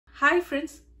Hi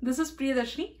friends, this is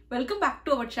Priyadharshini. Welcome back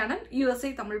to our channel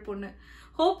usatamilponnu.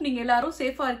 Hope நீங்க எல்லாரும்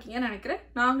சேஃபா இருக்கீங்கன்னு நினைக்கிறேன்.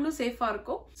 நாங்களும் சேஃபா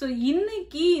இருக்கோம். சோ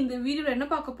இன்னைக்கு இந்த வீடியோல என்ன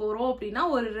பார்க்க போறோம் அப்படினா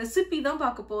ஒரு ரெசிபி தான்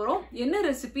பார்க்க போறோம். என்ன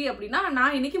ரெசிபி அப்படினா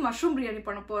நான் இன்னைக்கு மஷ்ரூம் பிரியாணி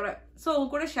பண்ண போறேன். சோ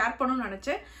உங்க கூட ஷேர் பண்ணனும்னு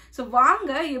நினைச்சேன். சோ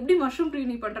வாங்க எப்படி மஷ்ரூம்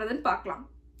பிரியாணி பண்றதுன்னு பார்க்கலாம்.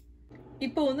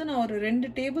 இப்போ வந்து நான் ஒரு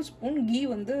 2 டேபிள்ஸ்பூன் கீ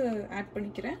வந்து ஆட்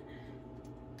பண்ணிக்கிறேன்.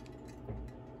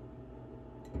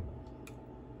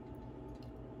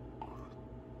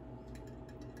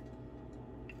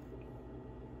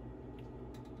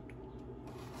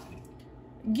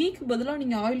 கீக்கு பதிலாக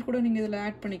நீங்கள் ஆயில் கூட நீங்கள் இதில்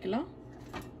ஆட் பண்ணிக்கலாம்.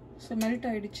 ஸோ மெல்ட்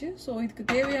ஆகிடுச்சு. ஸோ இதுக்கு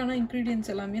தேவையான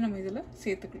இன்க்ரீடியன்ட்ஸ் எல்லாமே நம்ம இதில்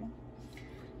சேர்த்துக்கலாம்.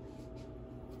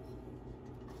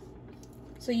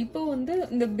 ஸோ இப்போ வந்து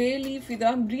இந்த பே லீஃப்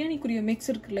இதான் பிரியாணிக்குரிய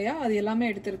மிக்ஸ் இருக்கு இல்லையா, அது எல்லாமே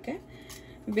எடுத்திருக்கேன்.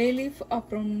 பே லீஃப்,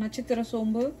 அப்புறம் நட்சத்திர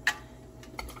சோம்பு,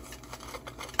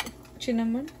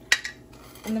 சின்னமன்,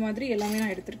 அந்த மாதிரி எல்லாமே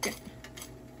நான் எடுத்திருக்கேன்.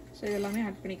 ஸோ இதெல்லாமே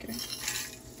ஆட் பண்ணிக்கிறேன்.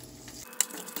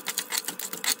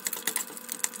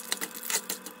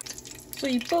 ஸோ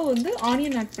இப்போ வந்து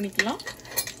ஆனியன் ஆட் பண்ணிக்கலாம்.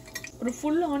 ஒரு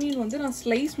ஃபுல் ஆனியன் வந்து நான்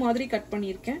ஸ்லைஸ் மாதிரி கட்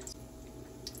பண்ணியிருக்கேன்.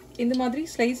 இந்த மாதிரி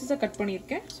ஸ்லைஸஸாக கட்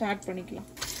பண்ணியிருக்கேன். ஸோ ஆட் பண்ணிக்கலாம்.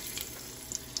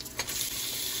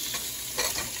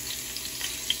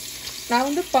 நான்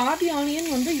வந்து பாதி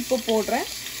ஆனியன் வந்து இப்போ போடுறேன்.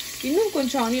 இன்னும்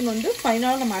கொஞ்சம் ஆனியன் வந்து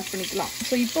ஃபைனலாக நம்ம ஆட் பண்ணிக்கலாம்.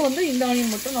 ஸோ இப்போ வந்து இந்த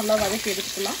ஆனியன் மட்டும் நல்லா வதக்கி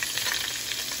எடுத்துக்கலாம்.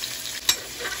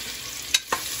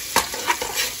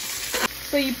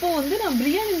 ஸோ இப்போ வந்து நான்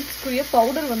பிரியாணி மிக்ஸ்க்குரிய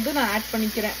பவுடர் வந்து நான் ஆட்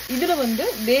பண்ணிக்கிறேன். இதில் வந்து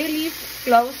பே லீஃப்,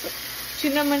 க்ளவ்ஸ்,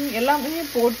 சின்னமன் எல்லாமே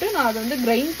போட்டு நான் அதை வந்து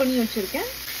கிரைண்ட் பண்ணி வச்சுருக்கேன்.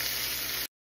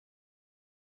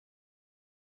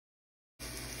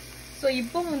 ஸோ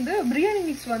இப்போ வந்து பிரியாணி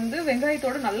மிக்ஸ் வந்து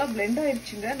வெங்காயத்தோட நல்லா பிளெண்ட்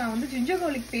ஆயிடுச்சுங்க. நான் வந்து ஜிஞ்சர்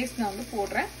கார்லிக் பேஸ்ட் நான் வந்து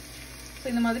போடுறேன். ஸோ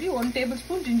இந்த மாதிரி 1 table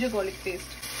spoon ginger garlic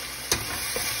paste.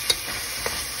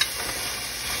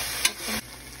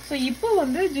 So இப்போ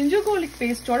வந்து ஜிஞ்சர் கார்லிக்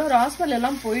பேஸ்டோட ராஸ்மல்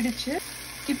எல்லாம் போயிடுச்சு.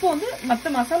 இப்போ வந்து மற்ற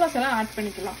மசாலாஸ் எல்லாம் ஆட்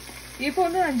பண்ணிக்கலாம். இப்போ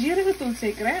வந்து நான் ஜீரகத்தூள்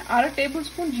சேர்க்கிறேன். 1/2 டேபிள்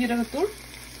ஸ்பூன் ஜீரகத்தூள்,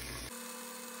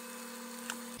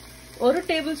 1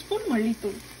 டேபிள் ஸ்பூன்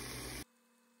மல்லித்தூள்,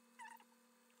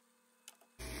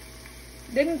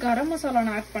 தென் கரம் மசாலா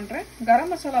நான் ஆட் பண்றேன்.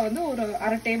 கரம் மசாலா வந்து ஒரு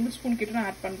 1/2 டேபிள் ஸ்பூன் கிட்ட நான்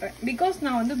ஆட் பண்றேன். பிகாஸ்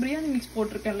நான் வந்து பிரியாணி மிக்ஸ்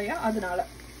போட்டிருக்கேன் இல்லையா, அதனால.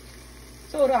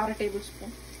 ஸோ ஒரு 1/2 டேபிள்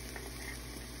ஸ்பூன்.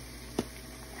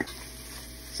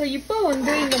 ஸோ இப்போ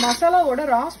வந்து இந்த மசாலாவோட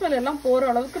ராஸ்மெல் எல்லாம் போற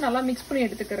அளவுக்கு நல்லா மிக்ஸ் பண்ணி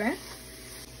எடுத்துக்கிறேன்.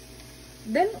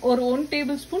 தென் ஒரு 1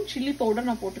 டேபிள் ஸ்பூன் சில்லி பவுடர்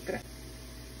நான் போட்டுக்கிறேன்.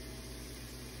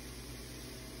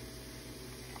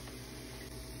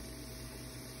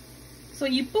 ஸோ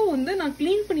இப்போ வந்து நான்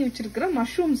கிளீன் பண்ணி வச்சிருக்கிற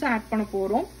மஷ்ரூம்ஸை ஆட் பண்ண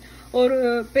போறோம். ஒரு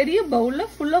பெரிய பவுல்ல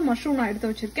ஃபுல்லா மஷ்ரூம் நான்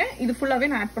எடுத்து வச்சிருக்கேன். இது ஃபுல்லாவே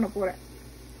நான் ஆட் பண்ண போறேன்.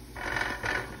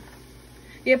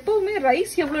 எப்பவுமே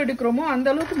ரைஸ் எவ்வளவு எடுக்கிறோமோ அந்த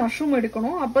அளவுக்கு மஷ்ரூம்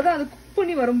எடுக்கணும். அப்பதான் அது குக்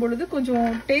பண்ணி வரும் பொழுது கொஞ்சம்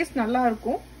டேஸ்ட் நல்லா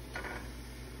இருக்கும்.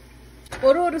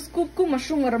 ஒரு ஸ்கூப்புக்கும்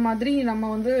மஷ்ரூம் வர மாதிரி நம்ம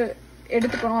வந்து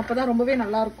எடுத்துக்கணும். அப்பதான் ரொம்பவே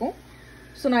நல்லா இருக்கும்.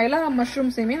 ஸோ நான் எல்லா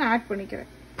மஷ்ரூம்ஸையுமே நான் ஆட் பண்ணிக்கிறேன்.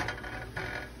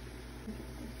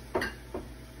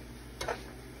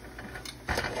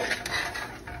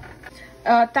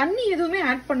 தண்ணி எதுவுமே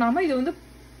ஆட் பண்ணாம இது வந்து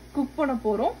குக் பண்ண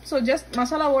போறோம். ஸோ ஜஸ்ட்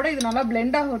மசாலாவோட இது நல்லா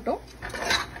பிளெண்ட் ஆகட்டும்.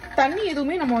 தண்ணி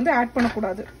எதுவுமே நம்ம வந்து ஆட்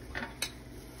பண்ணக்கூடாது.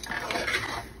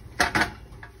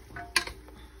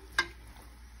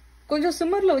 கொஞ்சம்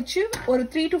சிம்மர்ல வச்சு ஒரு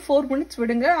 3 to 4 மினிட்ஸ்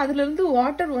விடுங்க. அதுல இருந்து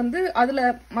வாட்டர் வந்து அதுல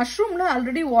மஷ்ரூம்ல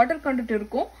ஆல்ரெடி வாட்டர் கண்டென்ட்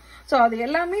இருக்கும். ஸோ அது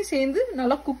எல்லாமே சேர்ந்து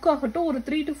நல்லா குக் ஆகட்டும். ஒரு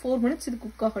 3 to 4 மினிட்ஸ் இது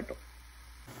குக் ஆகட்டும்.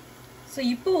 ஸோ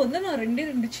இப்போ வந்து நான்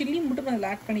 2 சில்லி மட்டும் நான்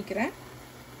அதில் ஆட் பண்ணிக்கிறேன்.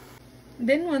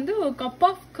 தென் வந்து ஒரு கப்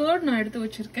ஆஃப் கர்ட் நான் எடுத்து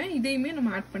வச்சிருக்கேன். இதையுமே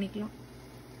நம்ம ஆட் பண்ணிக்கலாம்.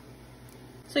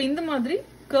 ஸோ இந்த மாதிரி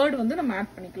கர்ட் வந்து நம்ம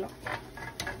ஆட் பண்ணிக்கலாம்.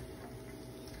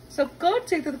 ஸோ கர்ட்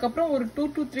சேர்த்ததுக்கு அப்புறம் ஒரு 2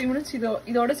 to 3 மினிட்ஸ்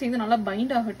இதோட சேர்ந்து நல்லா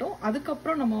பைண்ட் ஆகட்டும்.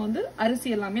 அதுக்கப்புறம் நம்ம வந்து அரிசி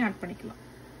எல்லாமே ஆட் பண்ணிக்கலாம்.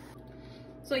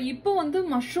 ஸோ இப்போ வந்து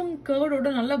மஷ்ரூம் கர்டோட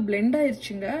நல்லா பிளெண்ட்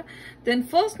ஆயிருச்சுங்க. தென்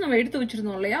ஃபர்ஸ்ட் நம்ம எடுத்து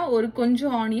வச்சிருந்தோம் இல்லையா ஒரு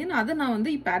கொஞ்சம் ஆனியன், அதை நான்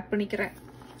வந்து இப்போ ஆட் பண்ணிக்கிறேன்.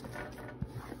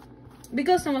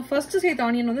 பிகாஸ் நம்ம ஃபர்ஸ்ட் சேர்த்த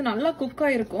ஆனியன் வந்து நல்லா குக்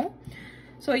ஆயிருக்கும்.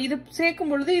 ஸோ இது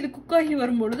சேர்க்கும் பொழுது இது குக் ஆகி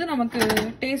வரும் பொழுது நமக்கு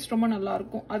டேஸ்ட் ரொம்ப நல்லா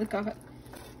இருக்கும். அதுக்காக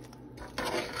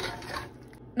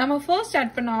நம்ம ஃபர்ஸ்ட்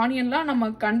ஆட் பண்ண ஆனியன்லாம் நம்ம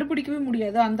கண்டுபிடிக்கவே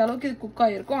முடியாது, அந்த அளவுக்கு இது குக்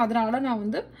ஆகிருக்கும். அதனால நான்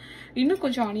வந்து இன்னும்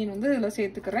கொஞ்சம் ஆனியன் வந்து இதில்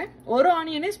சேர்த்துக்கிறேன். ஒரு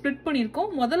ஆனியனே ஸ்ப்ளிட் பண்ணியிருக்கோம்.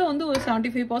 முதல்ல வந்து ஒரு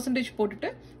 75% போட்டுட்டு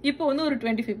இப்போ வந்து ஒரு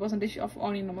 25% ஆஃப்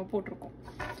ஆனியன் நம்ம போட்டிருக்கோம்.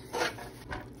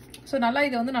 ஸோ நல்லா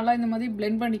இதை வந்து நல்லா இந்த மாதிரி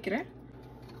பிளெண்ட் பண்ணிக்கிறேன்.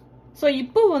 ஸோ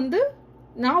இப்போ வந்து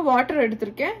நான் வாட்டர்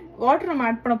எடுத்திருக்கேன். வாட்டர் நம்ம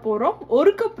ஆட் பண்ண போகிறோம்.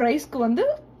 1 கப் ரைஸ்க்கு வந்து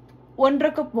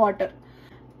 1.5 கப் வாட்டர்,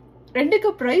 2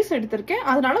 கப் ரைஸ் எடுத்திருக்கேன்.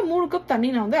 அதனால 3 கப்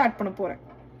தண்ணி நான் வந்து ஆட் பண்ண போறேன்.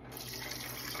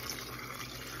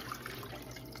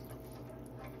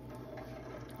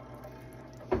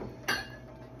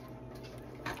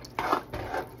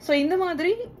 ஸோ இந்த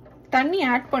மாதிரி தண்ணி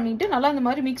ஆட் பண்ணிட்டு நல்லா இந்த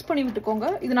மாதிரி மிக்ஸ் பண்ணி விட்டுக்கோங்க.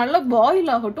 இது நல்லா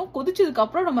பாயில் ஆகட்டும். கொதிச்சதுக்கு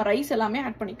அப்புறம் நம்ம ரைஸ் எல்லாமே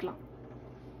ஆட் பண்ணிக்கலாம்.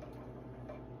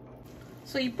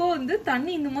 ஸோ இப்போ வந்து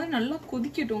தண்ணி இந்த மாதிரி நல்லா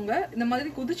கொதிக்கட்டுங்க. இந்த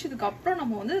மாதிரி கொதிச்சதுக்கு அப்புறம்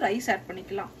நம்ம வந்து ரைஸ் ஆட்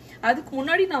பண்ணிக்கலாம். அதுக்கு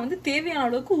முன்னாடி நான் வந்து தேவையான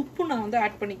அளவுக்கு உப்பு நான் வந்து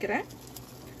ஆட் பண்ணிக்கிறேன்.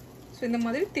 ஸோ இந்த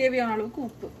மாதிரி தேவையான அளவுக்கு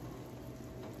உப்பு.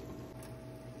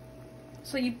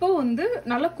 ஸோ இப்போ வந்து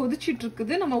நல்லா கொதிச்சிட்டு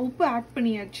இருக்குது. நம்ம உப்பு ஆட்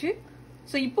பண்ணியாச்சு.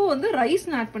 ஸோ இப்போ வந்து ரைஸ்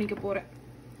நான் ஆட் பண்ணிக்க போறேன்.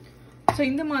 ஸோ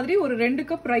இந்த மாதிரி ஒரு 2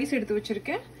 கப் ரைஸ் எடுத்து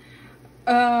வச்சிருக்கேன்.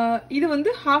 இது வந்து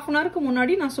 1/2 அன் ஹவருக்கு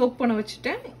முன்னாடி நான் சோக் பண்ண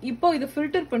வச்சுட்டேன். இப்போ இதை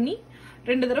ஃபில்டர் பண்ணி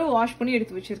 2 தடவை வாஷ் பண்ணி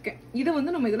எடுத்து வச்சிருக்கேன். இதை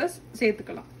வந்து நம்ம இதுல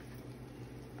சேர்த்துக்கலாம்.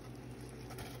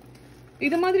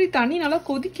 இது மாதிரி தண்ணி நல்லா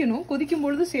கொதிக்கணும். கொதிக்கும்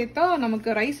பொழுது சேர்த்தா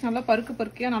நமக்கு ரைஸ் நல்லா பருக்கு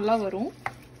பருக்கையா நல்லா வரும்.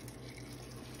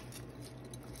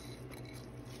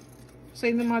 ஸோ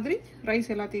இந்த மாதிரி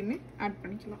ரைஸ் எல்லாத்தையுமே ஆட்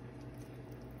பண்ணிக்கலாம்.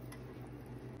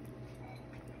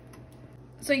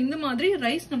 ஸோ இந்த மாதிரி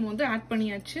ரைஸ் நம்ம வந்து ஆட்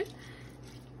பண்ணியாச்சு.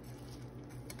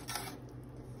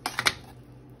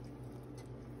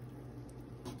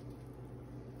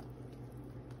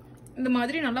 இந்த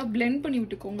மாதிரி நல்லா பிளெண்ட் பண்ணி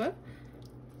விட்டுக்கோங்க.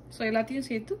 ஸோ எல்லாத்தையும்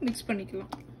சேர்த்து மிக்ஸ்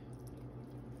பண்ணிக்கலாம்.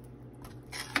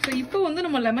 ஸோ இப்போ வந்து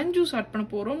நம்ம லெமன் ஜூஸ் ஆட் பண்ண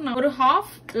போறோம். நான் ஒரு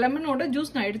 1/2 லெமனோட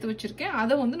ஜூஸ் நான் எடுத்து வச்சிருக்கேன்.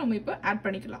 அதை வந்து நம்ம இப்போ ஆட்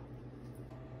பண்ணிக்கலாம்.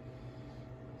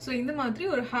 ஸோ இந்த மாதிரி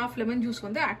ஒரு 1/2 லெமன் ஜூஸ்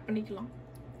வந்து ஆட் பண்ணிக்கலாம்.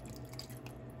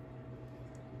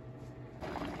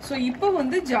 ஸோ இப்போ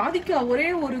வந்து ஜாதிக்காய் ஒரே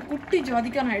ஒரு குட்டி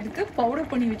ஜாதிக்காய் நான் எடுத்து பவுடர்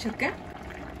பண்ணி வச்சிருக்கேன்.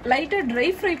 லைட்டாக ட்ரை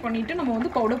ஃப்ரை பண்ணிட்டு நம்ம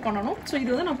வந்து பவுடர் பண்ணணும். ஸோ இது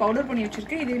வந்து நான் பவுடர் பண்ணி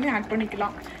வச்சிருக்கேன். இதையுமே ஆட்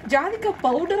பண்ணிக்கலாம். ஜாதிக்காய்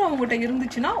பவுடர் அவங்ககிட்ட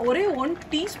இருந்துச்சுன்னா ஒரே 1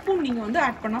 டீஸ்பூன் நீங்கள் வந்து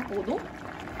ஆட் பண்ணால் போதும்.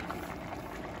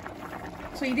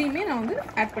 ஸோ இதையுமே நான் வந்து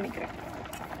ஆட் பண்ணிக்கிறேன்.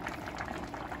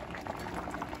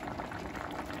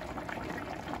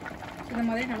 இந்த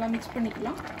மாதிரி நல்லா மிக்ஸ்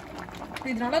பண்ணிக்கலாம்.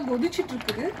 இது நல்லா கொதிச்சிட்டு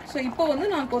இருக்குது. ஸோ இப்போ வந்து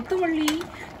நான் கொத்தமல்லி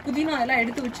புதினா எல்லாம்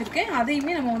எடுத்து வச்சிருக்கேன்.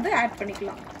 அதையுமே நம்ம வந்து ஆட்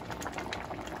பண்ணிக்கலாம்.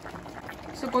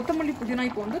 ஸோ கொத்தமல்லி புதினா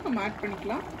இப்போ வந்து நம்ம ஆட்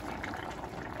பண்ணிக்கலாம்.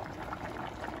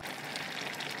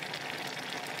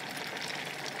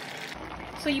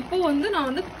 ஸோ இப்போ வந்து நான்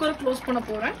வந்து குக்கரை க்ளோஸ் பண்ண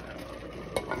போறேன்.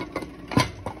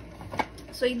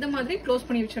 ஸோ இந்த மாதிரி க்ளோஸ்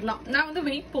பண்ணி வச்சிடலாம். நான் வந்து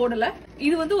வெயிட் போடல.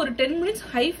 இது வந்து ஒரு 10 மினிட்ஸ்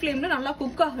ஹை ஃப்ளேம்ல நல்லா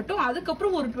குக் ஆகட்டும்.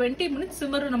 அதுக்கப்புறம் ஒரு 20 மினிட்ஸ்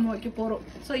சிம்மர் நம்ம வைக்க போறோம்.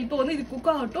 ஸோ இப்போ வந்து இது குக்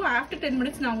ஆகட்டும். ஆஃப்டர் 10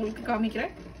 மினிட்ஸ் நான் உங்களுக்கு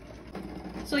காமிக்கிறேன்.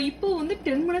 ஸோ இப்போ வந்து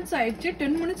 10 மினிட்ஸ் ஆயிடுச்சு.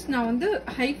 10 மினிட்ஸ் நான் வந்து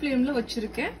ஹை ஃப்ளேம்ல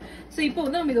வச்சிருக்கேன். ஸோ இப்போ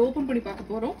வந்து நம்ம இதை ஓப்பன் பண்ணி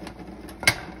பார்க்க போறோம்.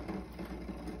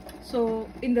 ஸோ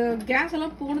இந்த கேஸ்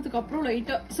எல்லாம் போனதுக்கு அப்புறம்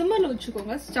லைட்டா சிம்மர்ல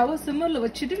வச்சுக்கோங்க. ஸ்டவ் சிம்மர்ல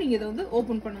வச்சுட்டு நீங்க இதை வந்து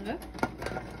ஓப்பன் பண்ணுங்க.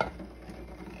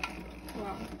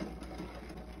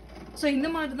 ஸோ இந்த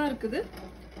மாதிரி தான் இருக்குது.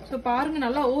 ஸோ பாருங்க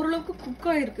நல்லா ஓரளவுக்கு குக்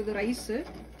ஆயிருக்குது ரைஸ்.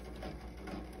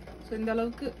 ஸோ இந்த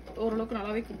அளவுக்கு ஓரளவுக்கு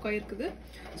நல்லாவே குக் ஆயிருக்குது.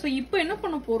 ஸோ இப்போ என்ன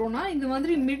பண்ண போறோம்னா இந்த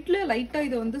மாதிரி மிட்ல லைட்டா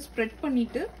இதை வந்து ஸ்ப்ரெட்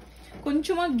பண்ணிட்டு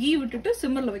கொஞ்சமா கீ விட்டுட்டு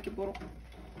சிம்மர்ல வைக்க போறோம்.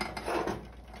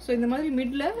 ஸோ இந்த மாதிரி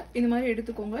மிட்ல இந்த மாதிரி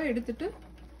எடுத்துக்கோங்க. எடுத்துட்டு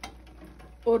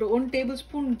ஒரு 1 டேபிள்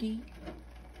ஸ்பூன் கீ.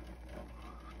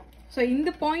 ஸோ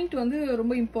இந்த பாயிண்ட் வந்து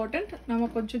ரொம்ப இம்பார்ட்டன்ட்.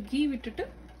 நம்ம கொஞ்சம் கீ விட்டுட்டு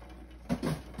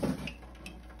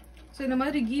இந்த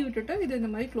மாதிரி கீ விட்டுட்டு இது இந்த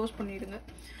மாதிரி க்ளோஸ் பண்ணிடுங்க.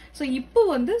 ஸோ இப்போ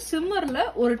வந்து சிம்மர்ல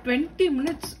ஒரு 20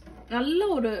 மினிட்ஸ் நல்ல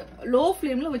ஒரு லோ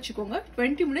ஃப்ளேம்ல வச்சுக்கோங்க.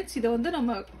 20 மினிட்ஸ் இதை வந்து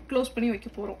நம்ம க்ளோஸ் பண்ணி வைக்க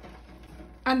போறோம்.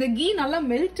 அந்த கீ நல்லா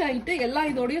மெல்ட் ஆயிட்டு எல்லா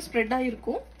இதோடய ஸ்ப்ரெட்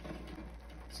ஆகிருக்கும்.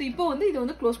 ஸோ இப்போ வந்து இதை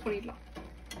வந்து க்ளோஸ் பண்ணிடலாம்.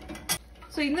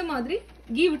 ஸோ இந்த மாதிரி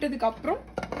கீ விட்டதுக்கு அப்புறம்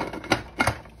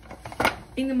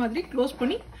இந்த மாதிரி க்ளோஸ்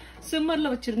பண்ணி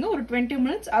சிம்மர்ல வச்சிருங்க ஒரு 20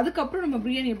 மினிட்ஸ். அதுக்கப்புறம் நம்ம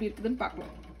பிரியாணி எப்படி இருக்குதுன்னு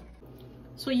பார்க்கலாம்.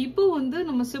 ஸோ இப்போ வந்து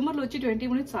நம்ம சிம்மர்ல வச்சு 20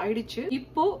 மினிட்ஸ் ஆயிடுச்சு.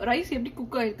 இப்போ ரைஸ் எப்படி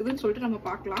குக் ஆயிருக்குதுன்னு சொல்லிட்டு நம்ம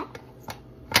பார்க்கலாம்.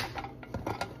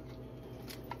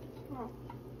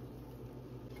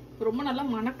 ரொம்ப நல்லா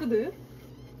மணக்குது.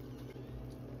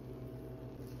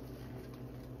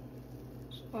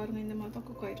 பாருங்க இந்த மாதிரி தான்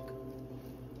குக் ஆயிருக்கு.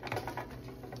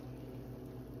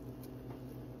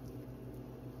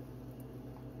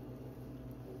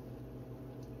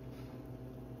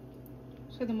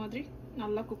 ஸோ இந்த மாதிரி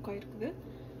நல்லா குக் ஆயிருக்குது.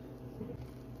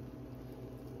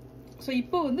 ஸோ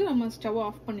இப்போ வந்து நம்ம ஸ்டவ்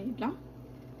ஆஃப் பண்ணிடலாம்.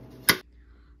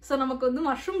 ஸோ நமக்கு வந்து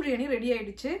மஷ்ரூம் பிரியாணி ரெடி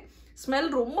ஆயிடுச்சு. ஸ்மெல்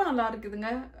ரொம்ப நல்லா இருக்குதுங்க.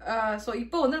 ஸோ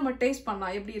இப்போ வந்து நம்ம டேஸ்ட்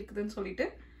பண்ணலாம் எப்படி இருக்குதுன்னு சொல்லிட்டு.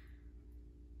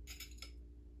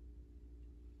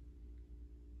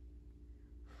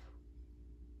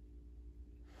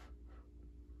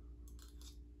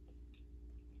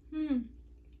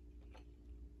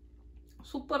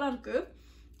 சூப்பரா இருக்கு.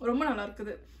 ரொம்ப நல்லா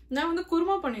இருக்குது. நான் வந்து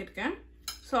குருமா பண்ணியிருக்கேன்.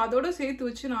 ஸோ அதோட சேர்த்து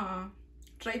வச்சு நான்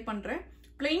ட்ரை பண்றேன்.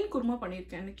 பிளெயின் குருமா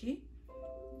பண்ணியிருக்கேன் இன்னைக்கு.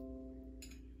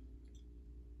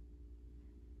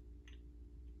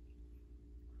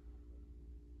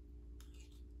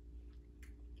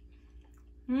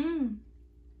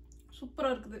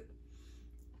 சூப்பராக இருக்குது.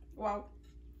 வாவ்.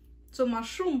 ஸோ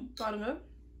மஷ்ரூம் பாருங்கள்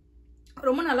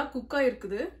ரொம்ப நல்லா குக்காக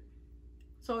இருக்குது.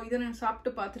 ஸோ இதை நான்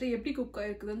சாப்பிட்டு பார்த்துட்டு எப்படி குக்காக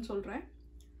இருக்குதுன்னு சொல்கிறேன்.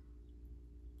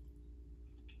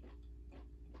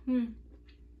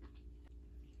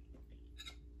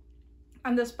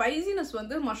 அந்த ஸ்பைசினஸ்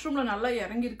வந்து மஷ்ரூமில் நல்லா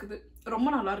இறங்கி இருக்குது. ரொம்ப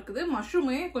நல்லா இருக்குது.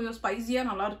 மஷ்ரூமே கொஞ்சம் ஸ்பைசியாக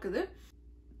நல்லா இருக்குது.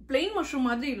 பிளெயின் மஷ்ரூம்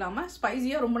மாதிரி இல்லாமல்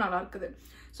ஸ்பைசியாக ரொம்ப நல்லா இருக்குது.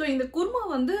 ஸோ இந்த குருமா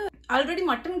வந்து ஆல்ரெடி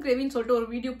மட்டன் கிரேவின்னு சொல்லிட்டு ஒரு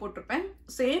வீடியோ போட்டிருப்பேன்.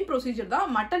 சேம் ப்ரொசீஜர் தான்,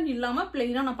 மட்டன் இல்லாமல்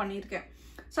பிளெயினாக நான் பண்ணியிருக்கேன்.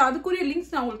 ஸோ அதுக்குரிய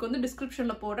லிங்க்ஸ் நான் உங்களுக்கு வந்து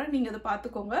டிஸ்கிரிப்ஷனில் போடுறேன், நீங்கள் அதை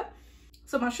பார்த்துக்கோங்க.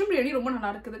 ஸோ மஷ்ரூம் பிரியாணி ரொம்ப நல்லா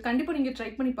இருக்குது. கண்டிப்பாக நீங்கள் ட்ரை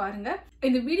பண்ணி பாருங்கள்.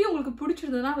 இந்த வீடியோ உங்களுக்கு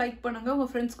பிடிச்சிருந்ததுன்னா லைக் பண்ணுங்கள்,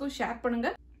 உங்கள் ஃப்ரெண்ட்ஸ்க்கும் ஷேர்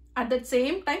பண்ணுங்கள். At the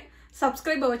same time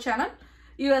subscribe our channel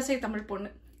USA Tamil பொண்ணு.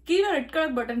 கீழே ரெட்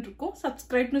கலர் பட்டன் இருக்கும்,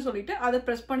 சப்ஸ்கிரைப்னு சொல்லிட்டு அதை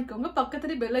ப்ரெஸ் பண்ணிக்கோங்க.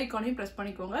 பக்கத்துலேயே பெல் ஐக்கானையும் ப்ரெஸ்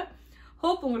பண்ணிக்கோங்க.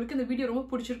 ஹோப் உங்களுக்கு இந்த வீடியோ ரொம்ப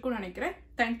பிடிச்சிருக்கும்னு நினைக்கிறேன்.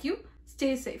 தேங்க்யூ. Stay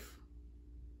safe.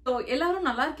 ஸோ எல்லாரும்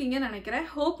நல்லா இருக்கீங்கன்னு நினைக்கிறேன்.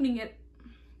 ஹோப் நீங்கள்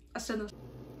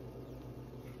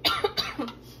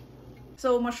ஸோ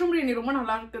மஷ்ரூம் பிரியாணி ரொம்ப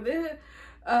நல்லா இருக்குது.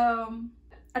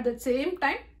 At the same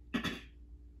time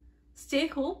stay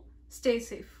home, stay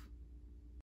safe.